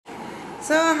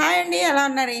So hi అండి, ఎలా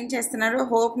ఉన్నారు? ఏం చేస్తున్నారు?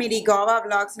 హోప్ మీరు ఈ గోవా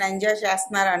వ్లాగ్స్ని ఎంజాయ్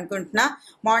చేస్తున్నారు అనుకుంటున్నా.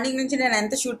 మార్నింగ్ నుంచి నేను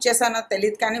ఎంత షూట్ చేశానో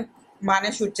తెలియదు, కానీ బాగానే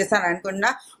షూట్ చేశాను అనుకుంటున్నా.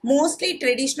 మోస్ట్లీ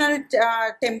ట్రెడిషనల్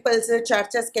టెంపుల్స్,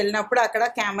 చర్చెస్కి వెళ్ళినప్పుడు అక్కడ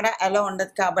కెమెరా ఎలా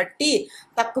ఉండదు కాబట్టి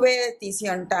తక్కువే తీసి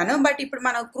ఉంటాను. బట్ ఇప్పుడు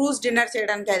మనం క్రూజ్ డిన్నర్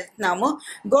చేయడానికి వెళ్తున్నాము.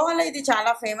 గోవాలో ఇది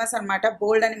చాలా ఫేమస్ అనమాట.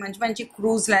 బోల్డ్ అని మంచి మంచి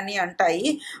క్రూజ్లు అన్నీ ఉంటాయి.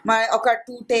 ఒక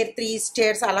 2 tier 3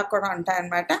 స్టేర్స్ అలా కూడా ఉంటాయి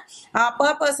అనమాట.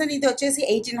 పర్ పర్సన్ ఇది వచ్చేసి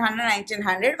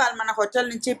 1800-1900. వాళ్ళు మన హోటల్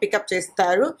నుంచి పికప్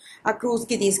చేస్తారు, ఆ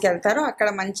క్రూజ్కి తీసుకెళ్తారు. అక్కడ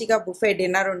మంచిగా బుఫే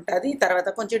డిన్నర్ ఉంటుంది. తర్వాత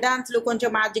కొంచెం డాన్స్లు,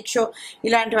 కొంచెం మ్యాజిక్ షో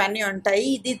ఇలాంటివన్నీ ఉంటాయి.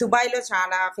 ఇది దుబాయ్లో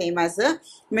చాలా ఫేమస్.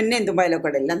 నేను దుబాయ్లో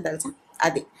కూడా వెళ్ళాను తెలుసా.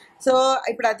 అది సో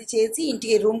ఇప్పుడు అది చేసి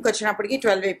ఇంటికి రూమ్కి వచ్చినప్పటికి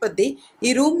 12 అయిపోద్ది. ఈ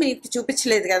రూమ్ మీకు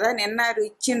చూపించలేదు కదా, నిన్న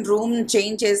ఇచ్చిన రూమ్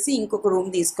చేంజ్ చేసి ఇంకొక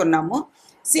రూమ్ తీసుకున్నాము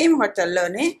సేమ్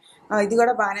హోటల్లోనే. ఇది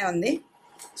కూడా బాగానే ఉంది.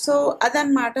 సో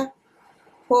అదనమాట.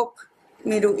 హోప్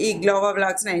మీరు ఈ గ్లోబల్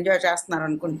వ్లాగ్స్ని ఎంజాయ్ చేస్తున్నారు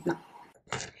అనుకుంటున్నా.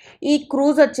 ఈ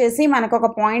క్రూజ్ వచ్చేసి మనకు ఒక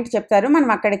పాయింట్ చెప్తారు, మనం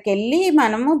అక్కడికి వెళ్ళి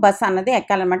మనము బస్సు అన్నది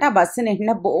ఎక్కాలన్నమాట. ఆ బస్సు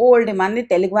నిండా బోల్డ్ మంది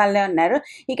తెలుగు వాళ్ళే ఉన్నారు.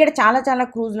 ఇక్కడ చాలా చాలా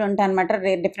క్రూజ్లు ఉంటాయి అనమాట.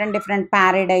 డిఫరెంట్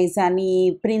ప్యారడైజ్ అని,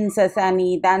 ప్రిన్సెస్ అని,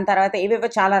 దాని తర్వాత ఏవేవో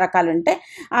చాలా రకాలు ఉంటాయి.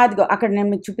 అదిగో అక్కడ నేను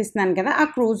మీకు చూపిస్తున్నాను కదా, ఆ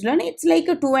క్రూజ్లోని ఇట్స్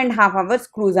లైక్ 2.5 hours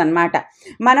క్రూజ్ అనమాట.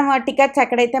 మనం టికెట్స్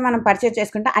ఎక్కడైతే మనం పర్చేస్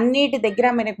చేసుకుంటాం అన్నిటి దగ్గర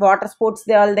మనకి వాటర్ స్పోర్ట్స్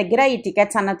వాళ్ళ దగ్గర ఈ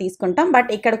టికెట్స్ అన్న తీసుకుంటాం.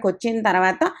 బట్ ఇక్కడికి వచ్చిన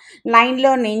తర్వాత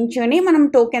లైన్లో నించుని మనం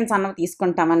టోకెన్స్ అన్నవి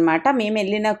తీసుకుంటాం అనమాట. మేము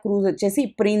వెళ్ళిన క్రూజ్ వచ్చేసి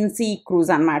ప్రిన్సీ క్రూజ్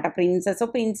అనమాట. ప్రిన్సెస్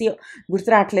ప్రిన్సీ గుర్తు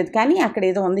రావట్లేదు, కానీ అక్కడ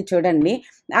ఏదో ఉంది చూడండి.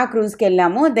 ఆ క్రూజ్కి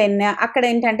వెళ్ళాము. దెన్ అక్కడ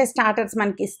ఏంటంటే స్టార్టర్స్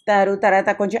మనకి ఇస్తారు, తర్వాత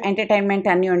కొంచెం ఎంటర్టైన్మెంట్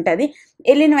అన్నీ ఉంటుంది.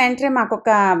 వెళ్ళిన వెంటనే మాకు ఒక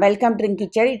వెల్కమ్ డ్రింక్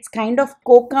ఇచ్చారు. ఇట్స్ కైండ్ ఆఫ్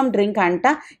కోకమ్ డ్రింక్ అంట.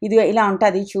 ఇది ఇలా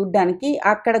ఉంటుంది చూడ్డానికి.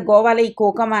 అక్కడ గోవాలో ఈ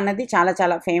కోకమ్ అన్నది చాలా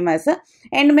చాలా ఫేమస్.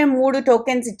 అండ్ మేము 3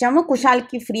 టోకెన్స్ ఇచ్చాము.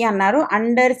 కుషాల్కి ఫ్రీ అన్నారు,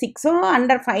 అండర్ 6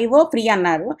 అండర్ 5 ఫ్రీ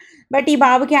అన్నారు. బట్ ఈ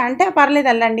బాబుకి అంటే పర్లేదు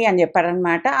వెళ్ళండి అని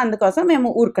చెప్పారనమాట. అందుకోసం మేము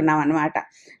ఊరుకున్నాం అనమాట.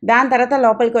 దాని తర్వాత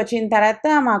లోపలికి వచ్చిన తర్వాత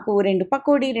మాకు 2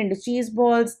 పకోడీ, 2 చీజ్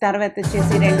బాల్స్, తర్వాత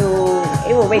వచ్చేసి 2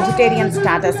 ఏవో వెజిటేరియన్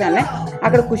స్టార్టర్స్ ఉన్నాయి.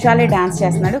 అక్కడ కుషాలే డాన్స్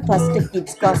చేస్తున్నాడు. ఫస్ట్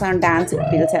కిడ్స్ కోసం డాన్స్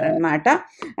పిలిచారనమాట.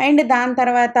 అండ్ దాని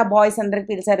తర్వాత బాయ్స్ అందరికి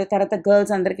పిలిచారు, తర్వాత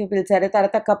గర్ల్స్ అందరికీ పిలిచారు,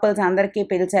 తర్వాత కపుల్స్ అందరికీ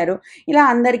పిలిచారు. ఇలా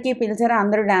అందరికీ పిలిచారు,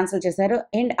 అందరూ డాన్సులు చేశారు.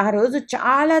 అండ్ ఆ రోజు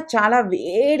చాలా చాలా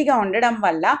వేడిగా ఉండడం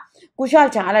వల్ల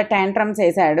కుషాల్ చాలా ట్యాంట్రమ్స్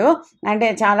వేశాడు. అంటే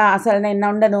చాలా అసలు నేను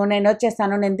ఉండను, నేను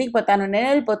వచ్చేస్తాను, నేను దిగిపోతాను, నేను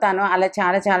వెళ్ళిపోతాను, అలా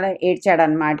చాలా చాలా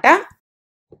ఏడ్చాడనమాట.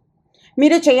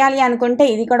 మీరు చేయాలి అనుకుంటే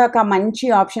ఇది కూడా ఒక మంచి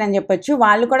ఆప్షన్ అని చెప్పొచ్చు.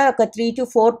 వాళ్ళు కూడా ఒక 3 to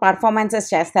 4 పర్ఫార్మెన్సెస్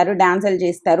చేస్తారు, డాన్సులు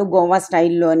చేస్తారు గోవా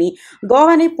స్టైల్లోని.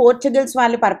 గోవాని పోర్చుగల్స్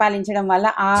వాళ్ళు పరిపాలించడం వల్ల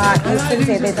ఆ ఇన్స్టెన్స్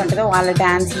ఏదైతే ఉంటుందో వాళ్ళ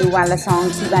డ్యాన్స్లు, వాళ్ళ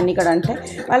సాంగ్స్ ఇవన్నీ కూడా ఉంటాయి.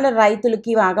 వాళ్ళ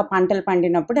రైతులకి బాగా పంటలు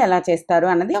పండినప్పుడు ఎలా చేస్తారు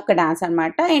అన్నది ఒక డాన్స్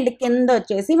అనమాట. అండ్ కింద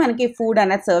వచ్చేసి మనకి ఫుడ్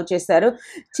అనేది సర్వ్ చేస్తారు.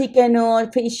 చికెను,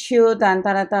 ఫిష్, దాని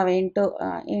తర్వాత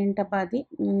ఏంటప్ప అది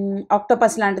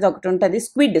ఆక్టోపస్ లాంటిది ఒకటి ఉంటుంది,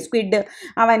 స్క్విడ్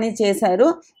అవన్నీ చేశారు.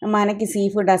 మనకి సీ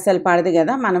ఫుడ్ అస్సలు పడదు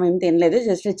కదా, మనం ఏం తినలేదు,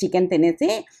 జస్ట్ చికెన్ తినేసి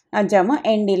వచ్చాము.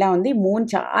 అండ్ ఇలా ఉంది. మూన్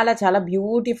చాలా చాలా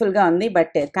బ్యూటిఫుల్గా ఉంది,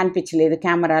 బట్ కనిపించలేదు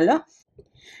కెమెరాలో.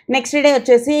 నెక్స్ట్ డే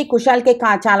వచ్చేసి కుషాల్కి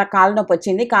చాలా కాలు నొప్పి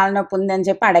వచ్చింది. కాలు నొప్పి ఉందని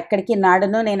చెప్పి ఆడెక్కడికి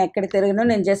నాడును, నేను ఎక్కడికి తిరగను,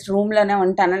 నేను జస్ట్ రూమ్లోనే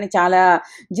ఉంటానని చాలా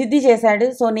జిద్ది చేశాడు.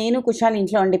 సో నేను కుషాల్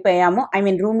ఇంట్లో ఉండిపోయాము,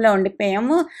 రూమ్లో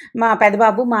ఉండిపోయాము. మా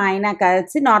పెద్దబాబు, మా ఆయన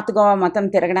కలిసి నార్త్ గోవా మొత్తం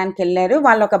తిరగడానికి వెళ్ళారు.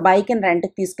 వాళ్ళు ఒక బైక్ని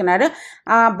రెంట్కి తీసుకున్నారు.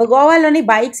 గోవాలోని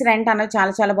బైక్స్ రెంట్ అనేది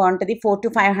చాలా చాలా బాగుంటుంది. 400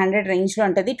 to 500 రేంజ్లో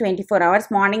ఉంటుంది. 24 hours.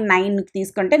 మార్నింగ్ 9కి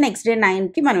తీసుకుంటే నెక్స్ట్ డే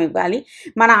 9కి మనం ఇవ్వాలి.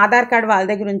 మన ఆధార్ కార్డు వాళ్ళ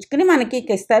దగ్గర ఉంచుకుని మనకి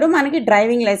ఇస్తారు. మనకి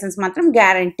డ్రైవింగ్ లైసెన్స్ మాత్రం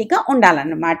గ్యారంటీగా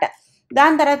ఉండాలన్నమాట.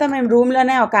 దాని తర్వాత మేము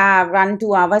రూమ్లోనే ఒక 1-2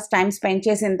 hours టైం స్పెండ్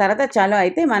చేసిన తర్వాత చలో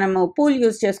అయితే మనము పూల్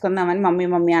యూజ్ చేసుకుందామని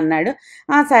మమ్మీ అన్నాడు.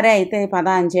 సరే అయితే పద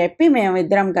అని చెప్పి మేము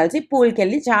ఇద్దరం కలిసి పూల్కి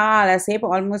వెళ్ళి చాలాసేపు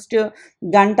ఆల్మోస్ట్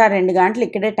 1-2 గంటలు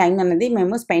ఇక్కడే టైం అన్నది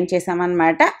మేము స్పెండ్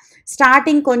చేసామన్నమాట.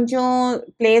 స్టార్టింగ్ కొంచెం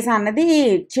ప్లేస్ అన్నది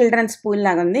చిల్డ్రన్స్ పూల్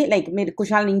లాగా ఉంది, లైక్ మీరు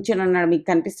కుషాల్ నించుని ఉన్నాడు మీకు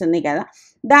కనిపిస్తుంది కదా.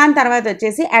 దాని తర్వాత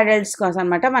వచ్చేసి అడల్ట్స్ కోసం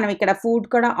అనమాట. మనం ఇక్కడ ఫుడ్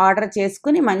కూడా ఆర్డర్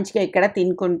చేసుకుని మంచిగా ఇక్కడ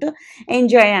తినుకుంటూ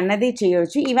ఎంజాయ్ అన్నది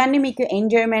చేయవచ్చు. ఇవన్నీ మీకు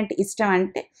ఎంజాయ్మెంట్ ఇష్టం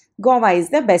అంటే Goa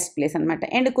is the best place అనమాట.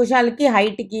 అండ్ కుషాల్కి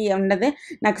హైట్కి ఉండదు,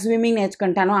 నాకు స్విమ్మింగ్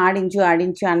నేర్చుకుంటాను, ఆడించు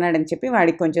అన్నాడని చెప్పి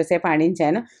వాడికి కొంచెం సేపు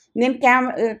ఆడించాను. నేను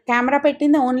కెమెరా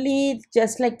పెట్టింది only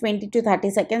just like 20 to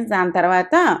 30 seconds. దాని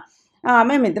తర్వాత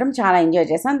మేమిద్దరం చాలా ఎంజాయ్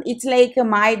చేసాం. ఇట్స్ లైక్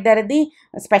మా ఇద్దరిది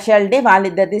స్పెషల్ డే,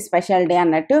 వాళ్ళిద్దరిది స్పెషల్ డే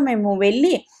అన్నట్టు. మేము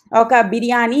వెళ్ళి ఒక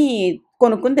బిర్యానీ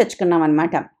కొనుక్కుని తెచ్చుకున్నాం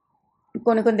అనమాట.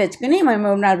 తెచ్చుకుని మేము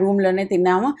నా రూమ్లోనే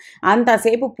తిన్నాము.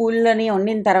 అంతసేపు పూల్లోనే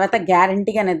వండిన తర్వాత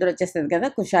గ్యారంటీగా నిద్ర వచ్చేస్తుంది కదా,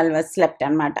 కుషాల్ వాజ్ స్లెప్ట్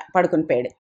అనమాట, పడుకుని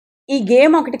పోయాడు. ఈ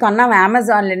గేమ్ ఒకటి కొన్నాం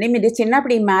అమెజాన్‌లోని. మీరు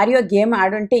చిన్నప్పుడు ఈ 'మారియో' గేమ్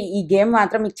ఆడుంటే ఈ గేమ్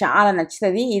మాత్రం మీకు చాలా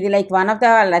నచ్చుతది. ఇది like one of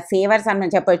the savours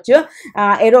అని చెప్పొచ్చు.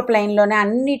 ఏరోప్లేన్‌లోనే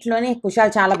అన్నిట్లోని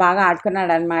కుషాల్ చాలా బాగా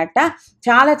ఆడుకున్నాడనమాట.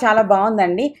 చాలా చాలా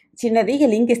బావుందండి. చిన్నది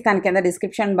లింక్ ఇస్తాను కింద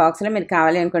డిస్క్రిప్షన్ బాక్స్‌లో మీరు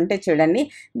కావాలి అనుకుంటే చూడండి.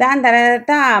 దాని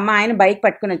తర్వాత మా ఆయన బైక్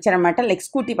పట్టుకొని వచ్చారనమాట. లైక్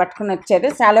స్కూటీ పట్టుకొని వచ్చారు.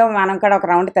 చాలా మనం కూడా ఒక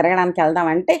రౌండ్ తిరగడానికి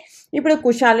వెళ్దామంటే ఇప్పుడు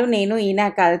కుషాలు, నేను, ఈయన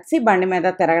కలిసి బండి మీద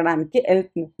తిరగడానికి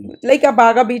వెళ్తున్నాము. లైక్ ఆ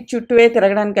బాగా బీచ్ చుట్టూవే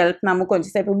తిరగడానికి వెళ్తున్నాము.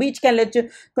 కొంచెంసేపు బీచ్‌కి వెళ్ళొచ్చు,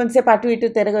 కొంచెంసేపు అటు ఇటు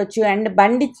తిరగొచ్చు. అండ్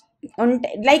బండి ఉంటే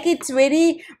లైక్ ఇట్స్ వెరీ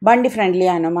బండి ఫ్రెండ్లీ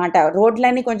అనమాట.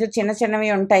 రోడ్లన్నీ కొంచెం చిన్న చిన్నవి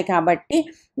ఉంటాయి కాబట్టి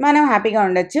మనం హ్యాపీగా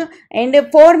ఉండొచ్చు. అండ్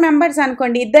 4 మెంబర్స్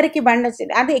అనుకోండి, ఇద్దరికి బండి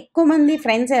వచ్చింది. అదే ఎక్కువ మంది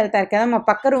ఫ్రెండ్స్ వెళ్తారు కదా. మా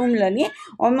పక్క రూమ్‌లోని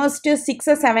ఆల్మోస్ట్ 6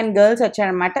 or 7 గర్ల్స్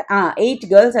వచ్చారనమాట. 8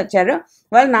 గర్ల్స్ వచ్చారు.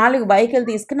 వాళ్ళు 4 బైకులు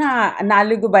తీసుకుని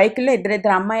 4 బైకుల్లో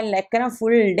ఇద్దరిద్దరు అమ్మాయిల లెక్కన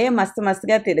ఫుల్ డే మస్తు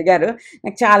మస్తుగా తిరిగారు.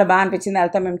 నాకు చాలా బాగా అనిపించింది.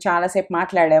 వాళ్ళతో మేము చాలాసేపు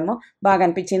మాట్లాడాము. బాగా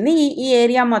అనిపించింది. ఈ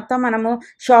ఏరియా మొత్తం మనము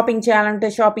షాపింగ్ చేయాలంటే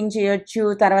షాపింగ్ చేయొచ్చు.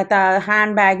 తర్వాత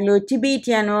హ్యాండ్ బ్యాగ్‌లు,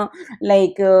 టిబిటియన్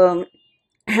లైక్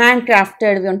హ్యాండ్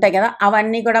క్రాఫ్టెడ్‌వి ఉంటాయి కదా.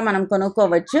 అవన్నీ కూడా మనం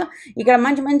కొనుక్కోవచ్చు. ఇక్కడ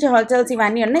మంచి మంచి హోటల్స్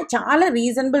ఇవన్నీ ఉన్నాయి. చాలా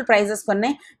రీజనబుల్ ప్రైజెస్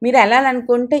కొన్నాయి. మీరు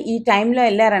వెళ్ళాలనుకుంటే ఈ టైంలో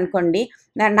వెళ్ళారనుకోండి,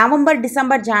 నవంబర్,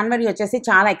 డిసెంబర్, జనవరి వచ్చేసి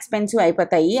చాలా ఎక్స్‌పెన్సివ్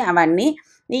అయిపోతాయి అవన్నీ.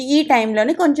 ఈ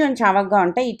టైంలోనే కొంచెం చవకగా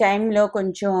ఉంటాయి. ఈ టైంలో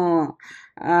కొంచెం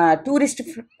టూరిస్ట్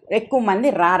ఎక్కువ మంది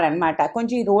రారనమాట.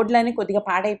 కొంచెం ఈ రోడ్లన్నీ కొద్దిగా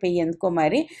పాడైపోయి ఎందుకో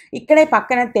మరి. ఇక్కడే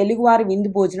పక్కన తెలుగువారి విందు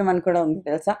భోజనం అని కూడా ఉంది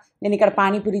తెలుసా. నేను ఇక్కడ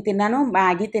పానీపూరి తిన్నాను,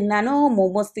 మ్యాగీ తిన్నాను,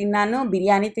 మోమోస్ తిన్నాను,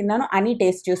 బిర్యానీ తిన్నాను, అన్నీ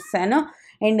టేస్ట్ చూసాను.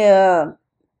 And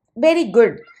very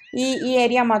good. ఈ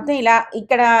ఏరియా మొత్తం ఇలా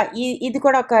ఇక్కడ ఇది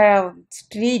కూడా ఒక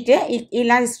స్ట్రీట్.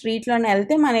 ఇలా స్ట్రీట్‌లోనే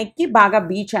వెళ్తే మనకి బాగా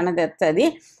బీచ్ అనేది వస్తది.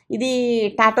 ఇది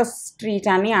టాటో స్ట్రీట్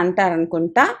అని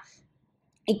అంటారనుకుంటా.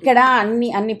 ఇక్కడ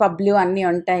అన్ని పబ్‌లు అన్నీ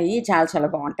ఉంటాయి. చాలా చాలా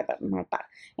బావుంటదనమాట.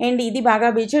 అండ్ ఇది బాగా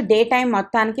బీచ్. డే టైమ్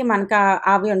మొత్తానికి మనకు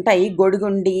అవి ఉంటాయి.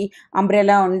 గొడుగుండి,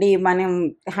 అంబ్రెల్లా ఉండి మనం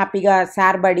హ్యాపీగా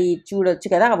సారబడి చూడొచ్చు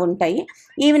కదా. అవి ఉంటాయి.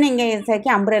 ఈవినింగ్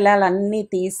అయ్యేసరికి అంబ్రెల్లాలన్నీ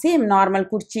తీసి నార్మల్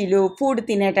కుర్చీలు, ఫుడ్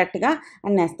తినేటట్టుగా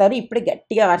అన్నేస్తారు. ఇప్పుడే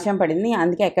గట్టిగా వర్షం పడింది.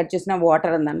 అందుకే ఎక్కడ చూసినా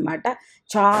వాటర్ ఉందనమాట.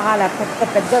 చాలా పెద్ద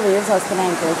పెద్ద వేవ్స్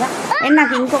వస్తున్నాయి తెలుసా. అండ్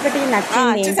నాకు ఇంకొకటి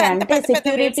నచ్చింది ఏంటంటే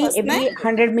సెక్యూరిటీ ఎవ్రీ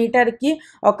 100 మీటర్‌కి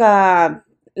ఒక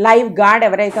లైవ్ గార్డ్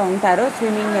ఎవరైతే ఉంటారో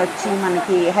స్విమ్మింగ్ వచ్చి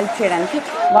మనకి హెల్ప్ చేయడానికి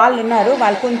వాళ్ళు ఉన్నారు.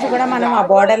 వాళ్ళు కొంచెం కూడా మనం ఆ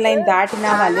బార్డర్ లైన్ దాటినా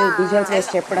వాళ్ళు విజువల్స్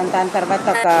వేసి చెప్పడం, దాని తర్వాత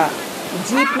ఒక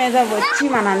జీప్ మీద వచ్చి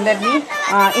మనందరినీ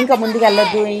ఇంకా ముందుకు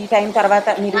వెళ్ళొద్దు, ఈ టైం తర్వాత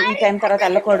మీరు ఈ టైం తర్వాత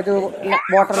వెళ్ళకూడదు,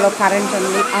 వాటర్లో కరెంట్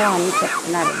ఉంది అలా అన్నీ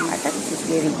చెప్తున్నారు అనమాట. This is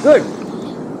very good.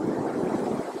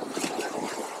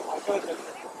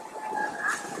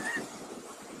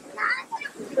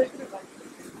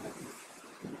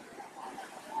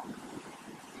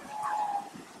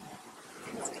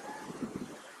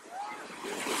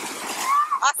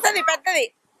 వస్తుంది పెద్దది.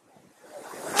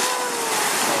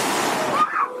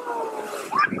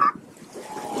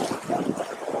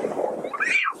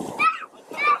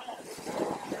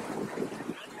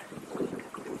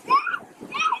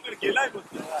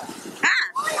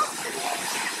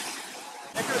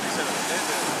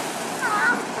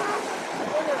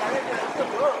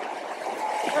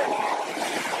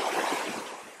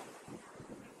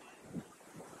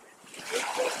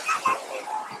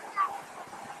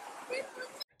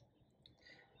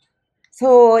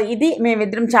 సో ఇది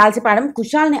మేమిద్దరం చాలాసేపు ఆడాం.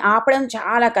 కుషాల్ని ఆపడం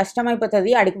చాలా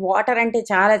కష్టమైపోతుంది. ఆడికి వాటర్ అంటే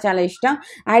చాలా చాలా ఇష్టం.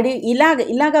 ఆడి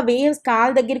ఇలాగ వేవ్స్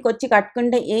కాలు దగ్గరికి వచ్చి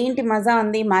కట్టుకుంటే ఏంటి మజా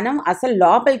ఉంది. మనం అసలు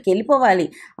లోపలికి వెళ్ళిపోవాలి.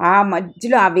 ఆ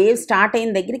మధ్యలో ఆ వేవ్ స్టార్ట్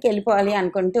అయిన దగ్గరికి వెళ్ళిపోవాలి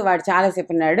అనుకుంటూ వాడు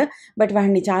చాలాసేపు ఉన్నాడు. బట్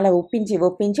వాడిని చాలా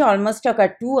ఒప్పించి ఆల్మోస్ట్ ఒక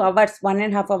 2 hours,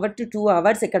 1.5 hours to 2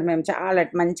 hours ఇక్కడ మేము చాలా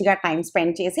మంచిగా టైం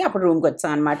స్పెండ్ చేసి అప్పుడు రూమ్కి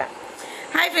వచ్చాం అనమాట.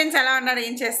 హాయ్ ఫ్రెండ్స్, ఎలా ఉన్నారు,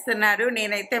 ఏం చేస్తున్నారు?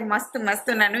 నేనైతే మస్తు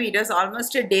ఉన్నాను. ఈరోజు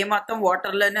ఆల్మోస్ట్ డే మొత్తం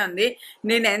వాటర్లోనే ఉంది.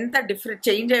 నేను ఎంత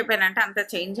చేంజ్ అయిపోయానంటే అంత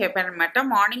చేంజ్ అయిపోయాను అనమాట.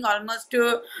 మార్నింగ్ ఆల్మోస్ట్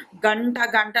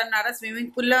గంటన్నర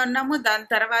స్విమ్మింగ్ పూల్లో ఉన్నాము. దాని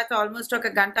తర్వాత ఆల్మోస్ట్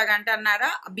ఒక గంటన్నర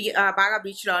బాగా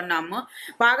బీచ్లో ఉన్నాము.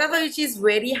 బాగా beach is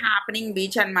very happening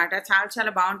beach అనమాట. చాలా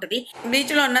చాలా బాగుంటుంది.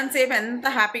 బీచ్లో ఉన్నంతసేపు ఎంత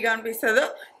హ్యాపీగా అనిపిస్తుందో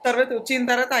తర్వాత వచ్చిన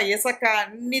తర్వాత అయ్యేసాక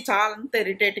అన్నీ చాలా అంత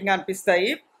ఇరిటేటింగ్గా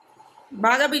అనిపిస్తాయి.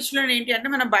 బాగా బీచ్లో ఏంటి అంటే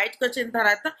మనం బయటకు వచ్చిన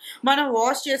తర్వాత మనం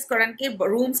వాష్ చేసుకోవడానికి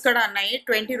రూమ్స్ కూడా ఉన్నాయి.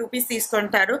 20 రూపీస్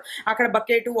తీసుకుంటారు. అక్కడ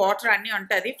బకెట్ వాటర్ అన్నీ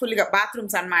ఉంటుంది. ఫుల్గా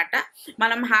బాత్రూమ్స్ అనమాట.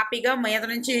 మనం హ్యాపీగా మీద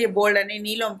నుంచి బోల్డ్ అని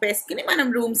నీళ్ళు వంపేసుకుని మనం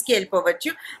రూమ్స్కి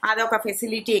వెళ్ళిపోవచ్చు. అదొక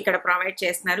ఫెసిలిటీ ఇక్కడ ప్రొవైడ్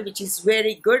చేస్తున్నారు, విచ్ ఈస్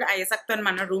వెరీ గుడ్. ఆ ఎసక్తో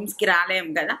మనం రూమ్స్కి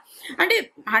రాలేము కదా. అంటే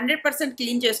 100%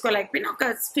 క్లీన్ చేసుకోలేకపోయినా ఒక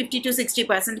 50 to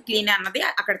 60% క్లీన్ అన్నది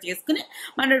అక్కడ చేసుకుని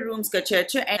మనం రూమ్స్కి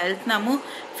వచ్చేయచ్చు. వెళ్తున్నాము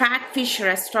ఫ్యాట్ ఫిష్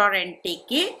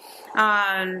రెస్టారెంట్కి.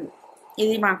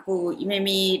 ఇది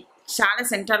మేము చాలా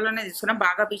సెంటర్లోనే తీసుకున్నాం.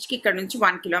 బాగా బీచ్కి ఇక్కడ నుంచి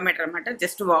 1 కిలోమీటర్ అనమాట,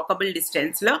 జస్ట్ వాకబుల్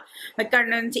డిస్టెన్స్లో. ఇక్కడ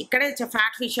నుంచి ఇక్కడే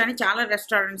ఫ్యాట్ ఫిష్ అని చాలా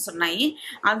రెస్టారెంట్స్ ఉన్నాయి,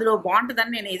 అందులో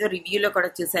బాగుంటుందని నేను ఏదో రివ్యూలో కూడా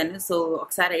చూశాను. సో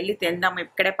ఒకసారి వెళ్ళి తిందాం,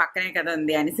 ఇక్కడే పక్కనే కదా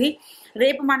ఉంది అనేసి.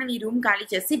 రేపు మనం ఈ రూమ్ ఖాళీ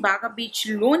చేసి బాగా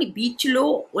బీచ్లో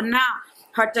ఉన్న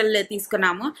హోటల్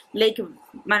తీసుకున్నాము. లైక్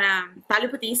మన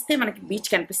తలుపు తీస్తే మనకి బీచ్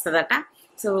కనిపిస్తుందట.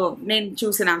 సో నేను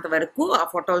చూసినంత వరకు, ఆ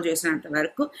ఫోటోలు చూసినంత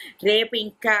వరకు రేపు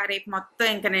మొత్తం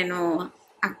ఇంకా నేను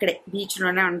అక్కడే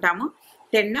బీచ్లోనే ఉంటాము.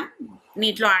 తినడం,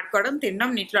 నీటిలో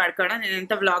ఆడుకోవడం, నేను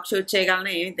ఎంత వ్లాగ్ షూట్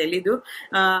చేయగలనో ఏమీ తెలీదు.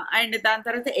 అండ్ దాని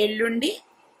తర్వాత ఎల్లుండి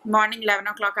మార్నింగ్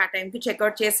 11 o'clock ఆ టైంకి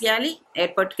చెక్అవుట్ చేసేయాలి,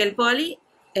 ఎయిర్పోర్ట్కి వెళ్ళిపోవాలి,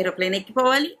 ఏరోప్లేన్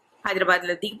ఎక్కిపోవాలి,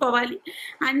 హైదరాబాద్లో దిగిపోవాలి.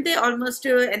 అంతే, ఆల్మోస్ట్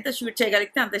ఎంత షూట్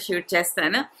చేయగలిగితే అంత షూట్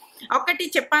చేస్తాను. ఒకటి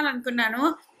చెప్పాలనుకున్నాను,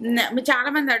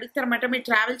 చాలామంది అడుగుతారన్నమాట, మీరు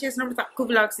ట్రావెల్ చేసినప్పుడు తక్కువ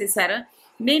వ్లాగ్స్ తీశారు.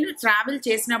 నేను ట్రావెల్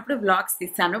చేసినప్పుడు వ్లాగ్స్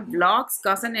తీస్తాను, వ్లాగ్స్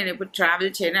కోసం నేను ఎప్పుడు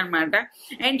ట్రావెల్ చేయను అనమాట.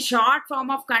 And short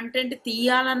form of content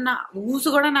తీయాలన్న ఊసు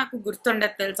కూడా నాకు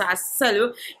గుర్తుండదు తెలుసా అస్సలు.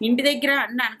 ఇంటి దగ్గర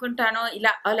అన్నీ అనుకుంటాను,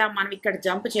 అలా మనం ఇక్కడ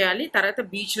జంప్ చేయాలి, తర్వాత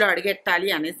బీచ్లో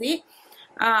అడుగెట్టాలి అనేసి.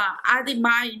 అది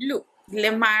మా ఇల్లు,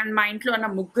 మా ఇంట్లో ఉన్న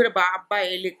ముగ్గురు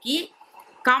అబ్బాయిలకి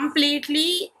కంప్లీట్లీ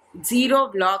 0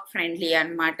 వ్లాగ్ ఫ్రెండ్లీ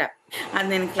అనమాట. అది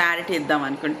నేను క్లారిటీ ఇద్దాం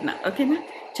అనుకుంటున్నా. ఓకేనా,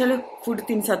 చలో ఫుడ్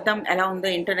తినేసొద్దాం, ఎలా ఉందో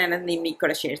ఏంటో నేను మీకు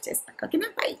కూడా షేర్ చేస్తాను. ఓకేనా,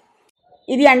 బై.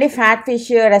 ఇది అండి fat fish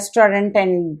restaurant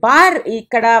and bar.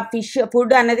 ఇక్కడ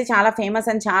ఫుడ్ అనేది చాలా ఫేమస్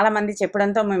అని చాలా మంది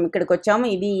చెప్పడంతో మేము ఇక్కడికి వచ్చాము.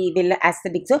 ఇది వీళ్ళ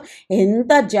ఆస్థెటిక్స్.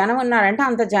 ఎంత జనం ఉన్నారంటే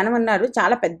అంత జనం ఉన్నారు,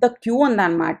 చాలా పెద్ద క్యూ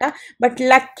ఉందన్నమాట. బట్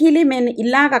లక్కీలీ నేను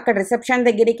ఇలాగ అక్కడ రిసెప్షన్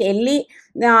దగ్గరికి వెళ్ళి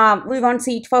వీ వాంట్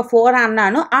సీట్ ఫర్ 4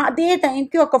 అన్నాను. అదే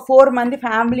టైంకి ఒక 4 మంది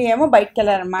ఫ్యామిలీ ఏమో బయటకు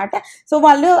వెళ్ళారనమాట. సో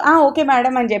వాళ్ళు ఓకే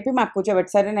మేడం అని చెప్పి మాకు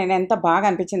కూర్చోబెట్టారు. నేను ఎంత బాగా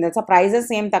అనిపించింది తెలుసా,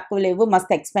 ప్రైజెస్ ఏం తక్కువ లేవు,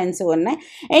 మస్తు ఎక్స్పెన్సివ్ ఉన్నాయి.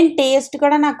 అండ్ టేస్ట్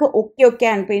కూడా నాకు ఓకే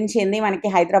అనిపించింది. మనకి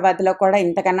హైదరాబాద్లో కూడా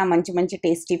ఇంతకన్నా మంచి మంచి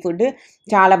టేస్టీ ఫుడ్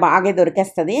చాలా బాగా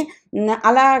దొరికేస్తుంది.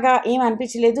 అలాగా ఏం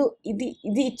అనిపించలేదు.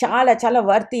 ఇది చాలా చాలా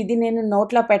వర్త్. ఇది నేను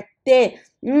నోట్లో పెడితే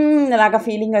అలాగా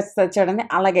ఫీలింగ్ వస్తుంది చూడండి,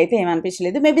 అలాగైతే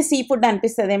ఏమనిపించలేదు. మేబీ సీ ఫుడ్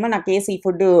అనిపిస్తుందేమో, నాకు ఏ సీ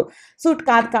ఫుడ్ సూట్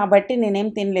కాదు కాబట్టి నేనేం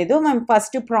తినలేదు. మేము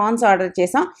ఫస్ట్ ప్రాన్స్ ఆర్డర్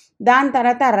చేసాం, దాని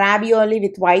తర్వాత ravioli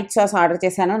with white sauce order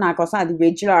చేశాను నా కోసం, అది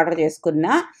వెజ్లో ఆర్డర్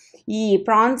చేసుకున్నా. ఈ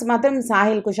ప్రాన్స్ మాత్రం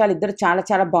సాహిల్ కుషాల్ ఇద్దరు చాలా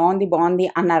చాలా బాగుంది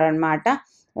అన్నారనమాట.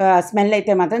 స్మెల్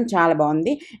అయితే మాత్రం చాలా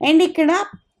బాగుంది. అండ్ ఇక్కడ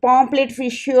పాంప్లెట్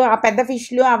ఫిష్, ఆ పెద్ద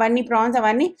ఫిష్లు అవన్నీ ప్రాన్స్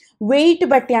అవన్నీ వెయిట్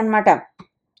బట్టి అనమాట.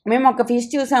 మేము ఒక ఫిష్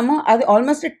చూసాము, అది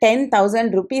ఆల్మోస్ట్ 10,000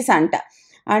 రూపీస్ అంట.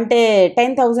 అంటే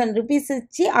 10,000 రూపీస్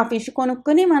ఇచ్చి ఆ ఫిష్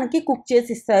కొనుక్కొని మనకి కుక్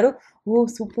చేసి ఇస్తారు.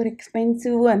 సూపర్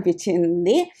ఎక్స్పెన్సివ్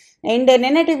అనిపించింది. అండ్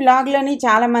నిన్నటి వ్లాగ్లోని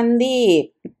చాలామంది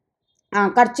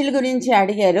ఖర్చుల గురించి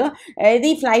అడిగారు. ఇది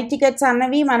ఫ్లైట్ టికెట్స్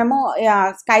అన్నవి మనము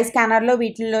స్కై స్కానర్లో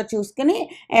వీటిల్లో చూసుకుని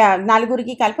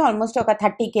నలుగురికి కలిపి ఆల్మోస్ట్ ఒక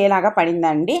 30K లాగా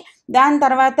పడిందండి. దాని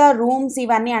తర్వాత రూమ్స్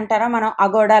ఇవన్నీ అంటారా, మనం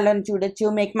అగోడాలో చూడొచ్చు,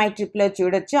 మేక్ మై ట్రిప్లో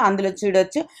చూడొచ్చు, అందులో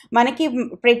చూడొచ్చు. మనకి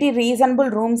ప్రతి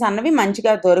రీజనబుల్ రూమ్స్ అన్నవి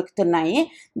మంచిగా దొరుకుతున్నాయి.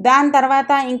 దాని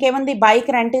తర్వాత ఇంకేముంది,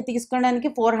 బైక్ రెంట్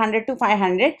తీసుకోవడానికి 400 to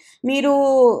 500. మీరు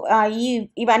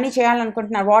ఇవన్నీ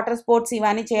చేయాలనుకుంటున్నారు, వాటర్ స్పోర్ట్స్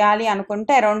ఇవన్నీ చేయాలి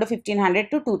అనుకుంటే అరౌండ్ 1,500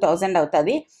 to 2,000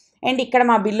 అవుతుంది. అండ్ ఇక్కడ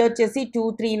మా బిల్ వచ్చేసి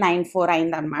 2,394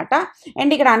 అయిందనమాట.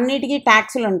 అండ్ ఇక్కడ అన్నిటికీ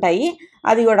ట్యాక్సులు ఉంటాయి,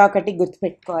 అది కూడా ఒకటి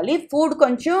గుర్తుపెట్టుకోవాలి. ఫుడ్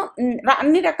కొంచెం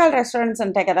అన్ని రకాల రెస్టారెంట్స్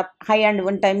ఉంటాయి కదా, హై అండ్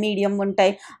ఉంటాయి, మీడియం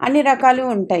ఉంటాయి, అన్ని రకాలు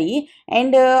ఉంటాయి.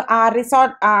 అండ్ ఆ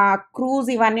రిసార్ట్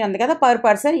క్రూజ్ ఇవన్నీ ఉంది కదా, పర్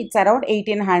పర్సన్ ఇట్స్ అరౌండ్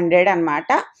 1,800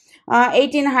 అనమాట.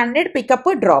 1,800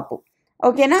 పికప్ డ్రాప్.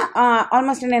 ఓకేనా,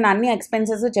 ఆల్మోస్ట్ నేను అన్ని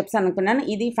ఎక్స్పెన్సెస్ చెప్తాను అనుకున్నాను.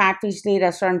 ఇది ఫ్యాట్ ఫిష్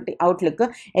రెస్టారెంట్ అవుట్లుక్.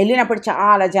 వెళ్ళినప్పుడు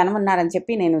చాలా జనం ఉన్నారని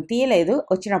చెప్పి నేను తీయలేదు,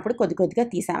 వచ్చినప్పుడు కొద్దిగా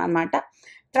తీసాను అనమాట.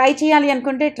 ట్రై చేయాలి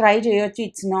అనుకుంటే ట్రై చేయొచ్చు,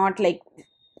 ఇట్స్ నాట్ లైక్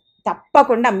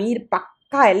తప్పకుండా మీరు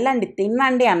పక్కా వెళ్ళండి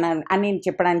తినండి అని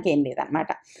చెప్పడానికి ఏం లేదనమాట.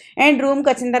 అండ్ రూమ్కి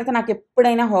వచ్చిన తర్వాత నాకు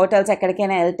ఎప్పుడైనా హోటల్స్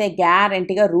ఎక్కడికైనా వెళ్తే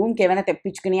గ్యారంటీగా రూమ్కి ఏమైనా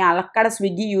తెప్పించుకుని అక్కడ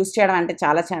స్విగ్గీ యూస్ చేయడం అంటే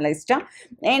చాలా చాలా ఇష్టం.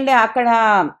 అండ్ అక్కడ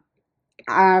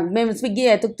మేము స్విగ్గీ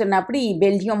ఎతుకుతున్నప్పుడు ఈ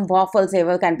బెల్జియం వాఫల్స్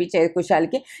ఏవో కనిపించాయి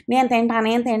కుషాల్కి. నేను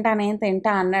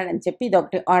తింటా అన్నాడని చెప్పి ఇది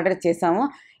ఒకటి ఆర్డర్ చేసాము.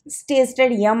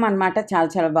 టేస్టెడ్ యమ్ అనమాట, చాలా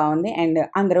చాలా బాగుంది. అండ్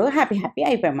అందరూ హ్యాపీ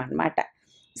అయిపోయామన్నమాట.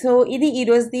 సో ఇది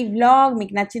ఈరోజుది వ్లాగ్,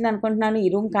 మీకు నచ్చింది అనుకుంటున్నాను. ఈ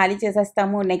రూమ్ ఖాళీ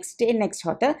చేసేస్తాము, నెక్స్ట్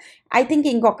హోటల్ ఐ థింక్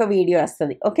ఇంకొక వీడియో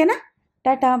వస్తుంది. ఓకేనా,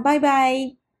 టాటా, బాయ్,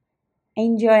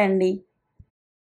 ఎంజాయ్ అండి.